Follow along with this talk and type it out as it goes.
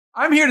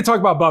I'm here to talk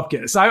about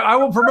Bupkis. I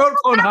will promote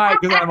Clone High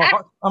because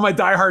I'm a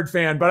diehard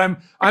fan, but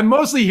I'm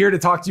mostly here to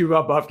talk to you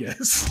about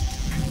Bupkis.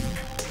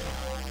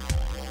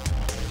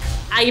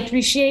 I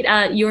appreciate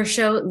your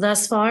show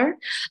thus far.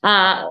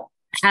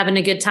 Having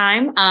a good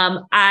time.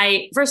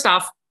 First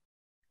off,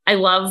 I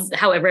love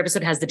how every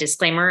episode has the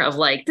disclaimer of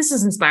like, this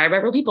is inspired by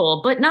real people,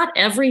 but not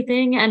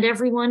everything and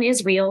everyone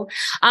is real.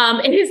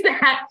 Is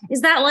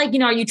that like,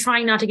 are you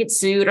trying not to get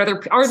sued?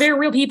 Are there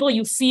real people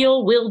you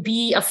feel will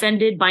be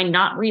offended by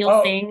not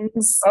real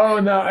things? Oh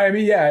no. I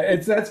mean, yeah,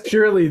 that's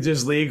purely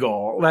just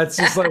legal. That's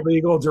just a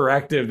legal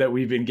directive that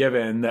we've been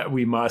given that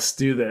we must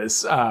do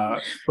this.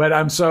 But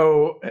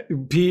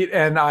Pete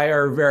and I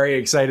are very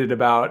excited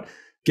about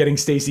getting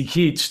Stacy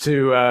Keach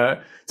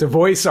to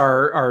voice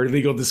our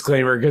legal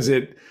disclaimer because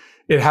it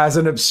has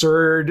an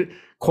absurd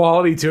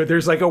quality to it.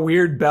 There's like a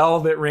weird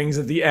bell that rings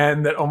at the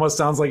end that almost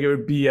sounds like it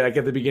would be like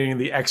at the beginning of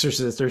The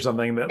Exorcist or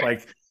something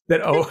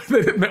that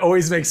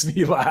always makes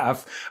me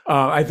laugh.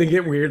 I think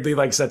it weirdly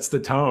like sets the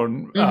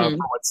tone for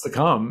what's to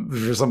come,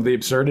 for some of the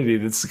absurdity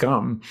that's to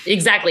come.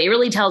 Exactly. It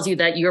really tells you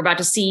that you're about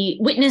to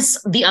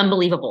witness the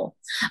unbelievable.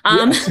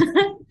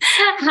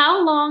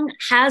 How long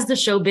has the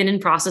show been in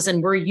process,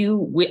 and were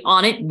you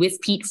on it with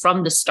Pete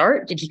from the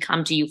start? Did he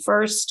come to you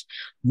first?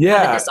 Yeah.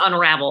 How did this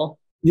unravel?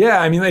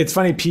 Yeah, I mean, it's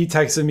funny. Pete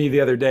texted me the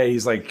other day.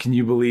 He's like, can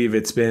you believe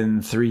it's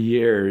been 3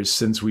 years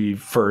since we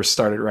first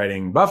started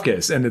writing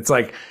Bupkis? And it's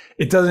like,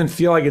 it doesn't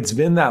feel like it's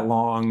been that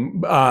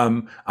long.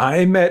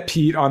 I met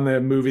Pete on the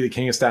movie The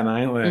King of Staten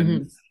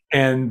Island.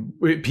 And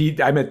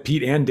I met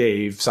Pete and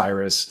Dave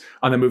Cyrus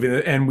on the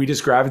movie, and we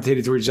just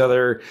gravitated to each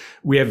other.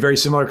 We have very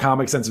similar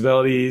comic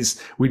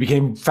sensibilities. We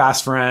became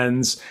fast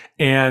friends.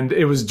 And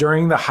it was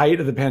during the height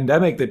of the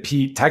pandemic that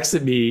Pete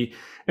texted me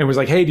and was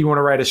like, hey, do you want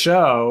to write a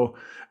show?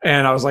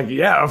 And I was like,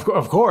 yeah,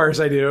 of course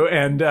I do.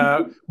 And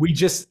we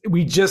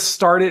just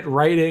started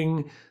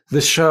writing the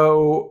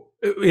show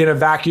in a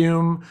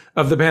vacuum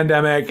of the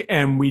pandemic,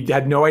 and we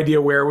had no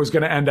idea where it was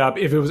going to end up,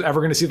 if it was ever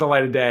going to see the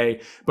light of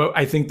day. But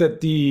I think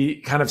that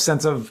the kind of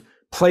sense of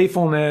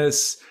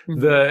playfulness,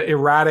 the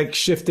erratic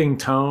shifting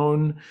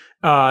tone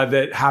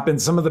that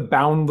happens, some of the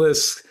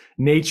boundless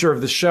nature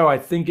of the show, I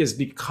think is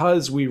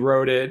because we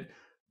wrote it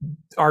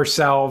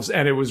ourselves,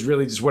 and it was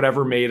really just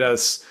whatever made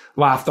us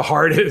laugh the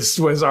hardest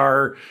was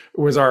our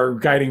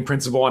guiding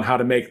principle on how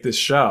to make this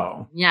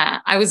show. Yeah,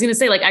 I was gonna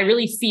say, like, I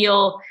really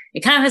feel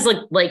it kind of has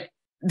like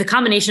the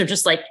combination of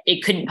just like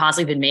it couldn't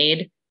possibly have been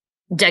made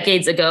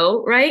decades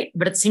ago, right?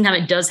 But at the same time,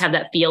 it does have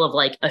that feel of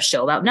like a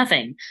show about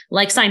nothing,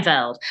 like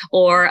Seinfeld,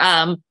 or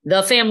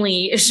the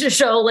family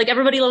show, like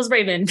Everybody Loves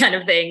Raymond kind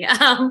of thing.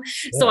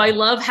 So I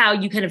love how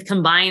you kind of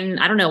combine,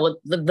 I don't know,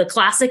 the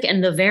classic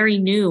and the very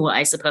new,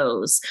 I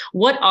suppose.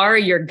 What are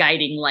your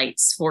guiding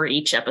lights for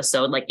each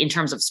episode, like in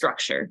terms of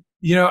structure?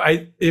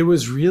 It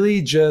was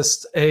really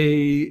just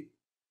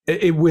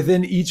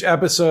within each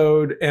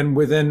episode and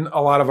within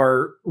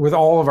with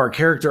all of our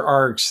character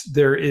arcs,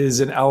 there is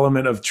an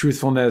element of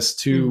truthfulness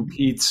to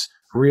Pete's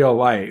real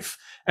life.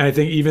 And I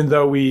think even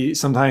though we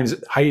sometimes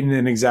heighten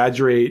and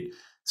exaggerate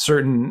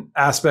certain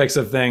aspects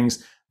of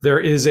things, there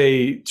is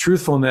a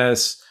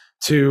truthfulness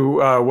to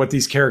what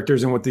these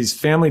characters and what these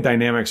family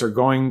dynamics are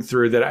going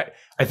through that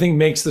I think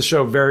makes the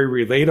show very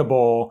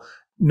relatable,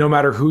 no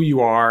matter who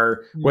you are,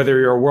 whether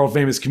you're a world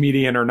famous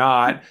comedian or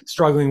not,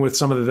 struggling with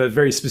some of the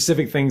very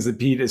specific things that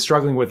Pete is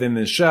struggling with in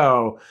this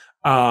show.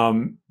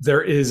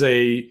 There is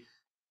a,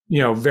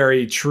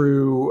 very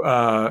true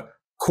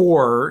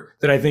core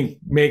that I think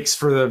makes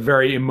for the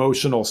very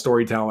emotional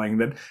storytelling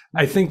that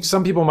I think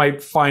some people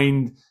might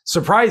find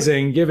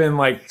surprising, given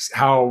like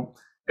how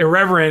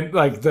irreverent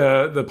like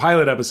the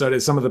pilot episode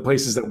is, some of the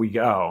places that we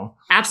go.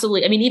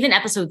 Absolutely. I mean, even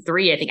episode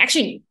 3, I think,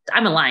 actually,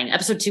 I'm lying,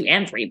 episode 2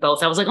 and 3,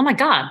 both. I was like, oh my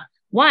God,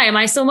 why am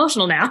I so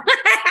emotional now?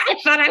 I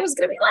thought I was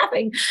going to be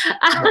laughing.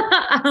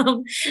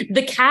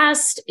 The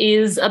cast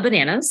is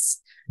bananas.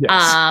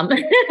 Yes.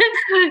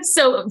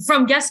 So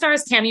from guest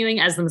stars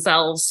cameoing as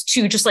themselves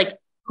to just like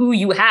who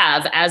you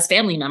have as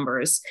family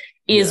members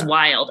is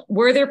wild.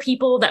 Were there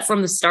people that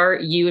from the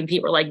start, you and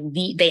Pete were like,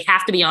 they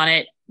have to be on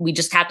it, we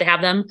just have to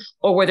have them?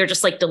 Or were there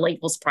just like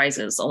delightful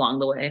surprises along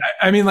the way?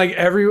 I mean, like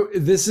I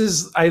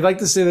like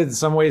to say that in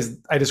some ways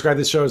I describe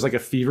this show as like a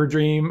fever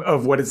dream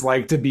of what it's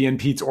like to be in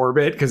Pete's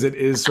orbit, because it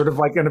is sort of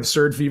like an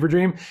absurd fever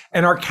dream.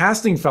 And our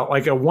casting felt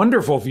like a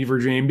wonderful fever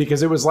dream,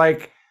 because it was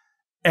like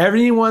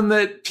everyone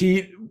that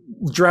Pete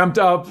dreamt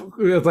up,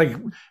 like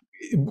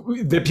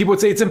that people would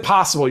say it's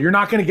impossible. You're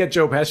not going to get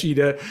Joe Pesci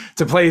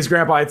to play his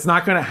grandpa. It's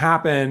not going to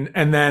happen.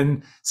 And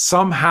then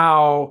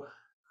somehow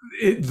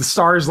the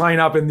stars line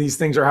up and these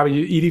things are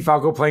happening. Edie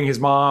Falco playing his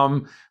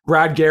mom,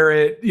 Brad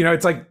Garrett,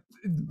 it's like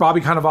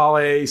Bobby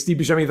Cannavale, Steve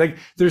Buscemi. Like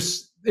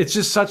it's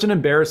just such an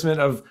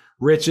embarrassment of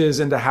riches,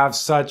 and to have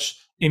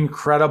such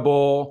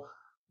incredible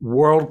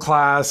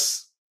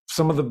world-class,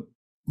 some of the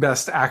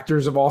best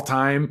actors of all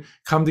time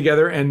come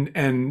together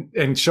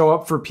and show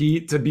up for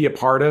Pete to be a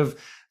part of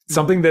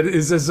something that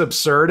is as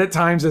absurd at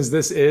times as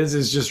this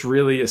is just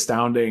really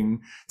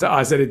astounding to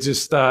us. That it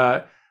just,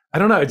 I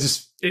don't know,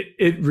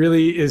 it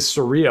really is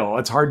surreal.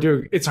 It's hard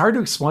to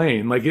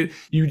explain. Like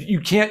you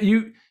can't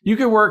you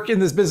could work in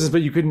this business,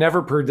 but you could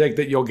never predict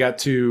that you'll get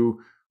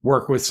to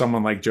work with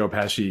someone like Joe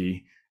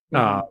Pesci.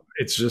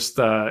 It's just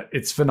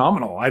it's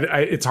phenomenal.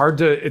 It's hard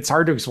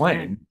to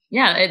explain.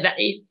 Yeah,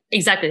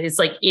 exactly. It's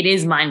like it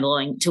is mind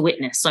blowing to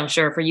witness. So I'm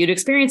sure for you to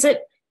experience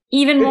it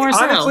even more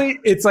so. Honestly,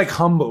 it's like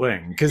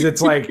humbling because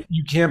it's like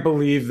you can't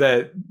believe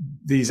that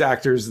these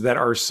actors that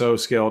are so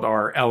skilled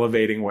are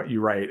elevating what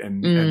you write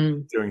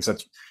and doing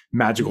such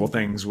magical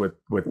things with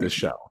this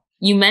show.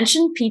 You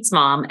mentioned Pete's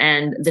mom,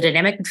 and the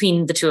dynamic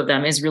between the two of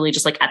them is really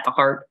just like at the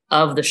heart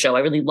of the show. I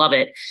really love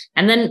it.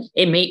 And then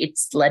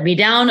it's led me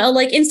down a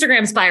like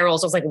Instagram spiral.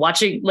 So I was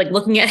like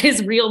looking at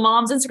his real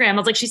mom's Instagram. I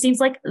was like, she seems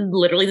like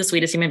literally the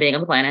sweetest human being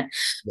on the planet.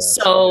 Yes.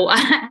 So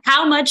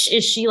how much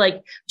is she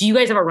like, do you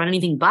guys ever run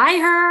anything by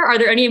her? Are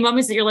there any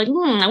moments that you're like, I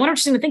wonder what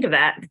she's going to think of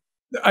that?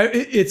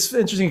 It's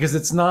interesting because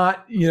it's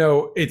not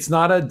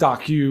a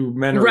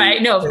documentary.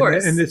 Right. No, of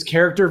course. And this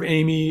character of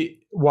Amy,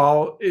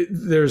 while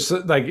there's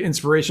like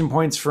inspiration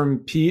points from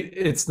Pete,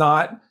 it's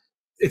not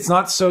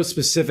so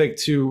specific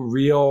to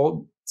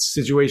real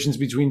situations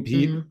between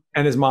Pete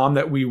and his mom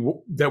that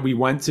we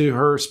went to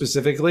her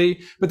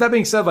specifically. But that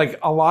being said, like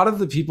a lot of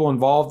the people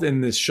involved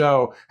in this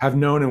show have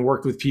known and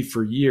worked with Pete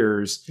for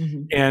years.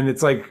 And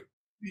it's like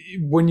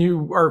when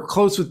you are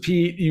close with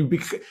Pete,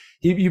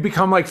 you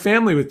become like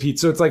family with Pete.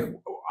 So it's like,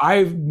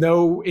 I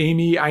know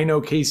Amy, I know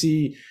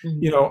Casey,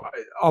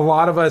 a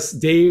lot of us,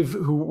 Dave,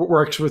 who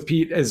works with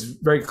Pete, is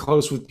very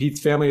close with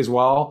Pete's family as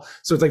well.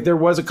 So it's like there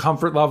was a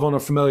comfort level and a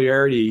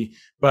familiarity.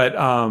 But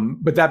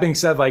that being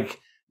said, like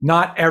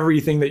not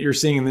everything that you're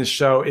seeing in this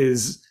show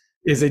is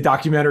a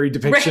documentary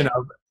depiction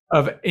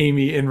of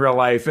Amy in real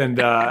life.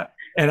 And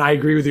I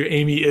agree with you.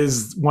 Amy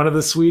is one of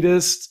the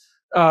sweetest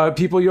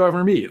people you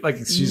ever meet. Like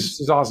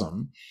she's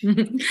awesome.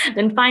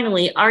 Then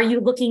finally, are you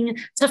looking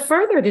to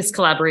further this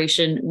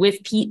collaboration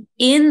with Pete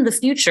in the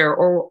future,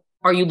 or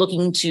are you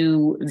looking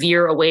to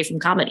veer away from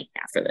comedy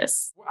after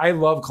this? I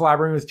love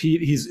collaborating with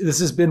Pete. This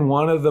has been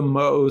one of the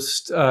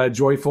most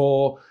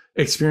joyful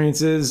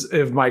experiences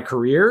of my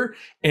career.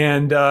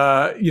 And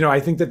I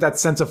think that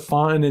sense of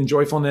fun and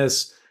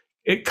joyfulness,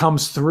 it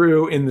comes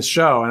through in the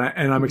show.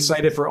 And I'm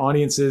excited for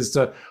audiences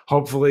to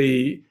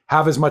hopefully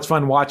have as much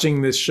fun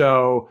watching this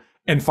show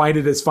and find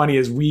it as funny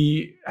as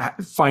we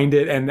find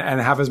it and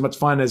have as much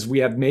fun as we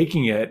have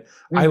making it.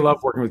 I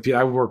love working with Pete.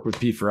 I would work with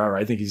Pete forever.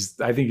 I think he's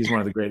one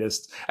of the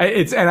greatest.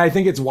 And I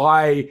think it's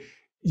why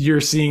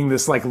you're seeing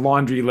this like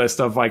laundry list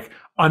of like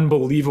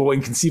unbelievable,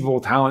 inconceivable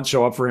talent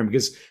show up for him,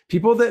 because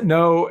people that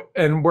know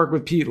and work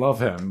with Pete love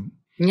him.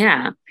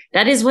 Yeah,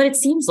 that is what it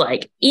seems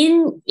like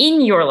in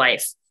your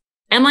life.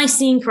 Am I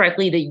seeing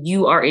correctly that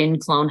you are in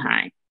Clone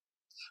High?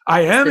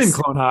 I am in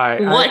Clone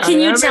High. What can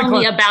you tell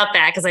me about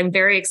that? Because I'm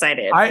very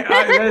excited.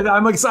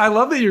 I'm excited. I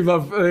love that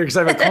you're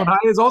excited. Clone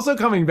High is also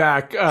coming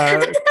back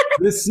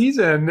this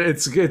season.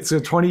 It's a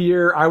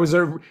 20-year.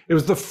 It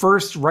was the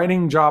first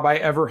writing job I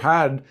ever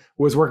had,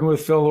 was working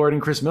with Phil Lord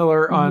and Chris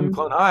Miller on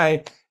Clone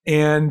High.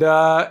 And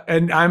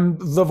I'm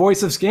the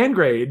voice of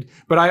Scangrade,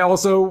 but I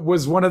also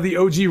was one of the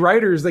OG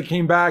writers that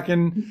came back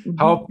and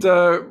helped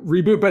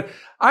reboot. But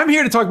I'm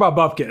here to talk about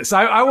Bupkis.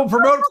 I will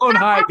promote Clone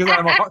High because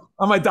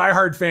I'm a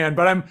diehard fan,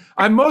 but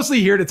I'm mostly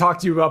here to talk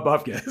to you about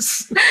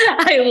Bupkis.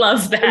 I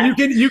love that.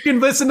 You can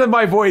listen to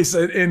my voice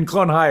in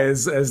Clone High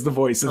as the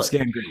voice of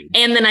Scangrade,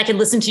 and then I can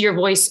listen to your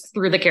voice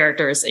through the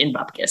characters in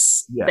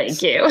Bupkis. Yes.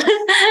 Thank you.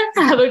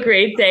 Have a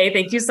great day.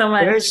 Thank you so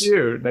much. Thank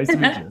you. Nice to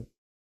meet you.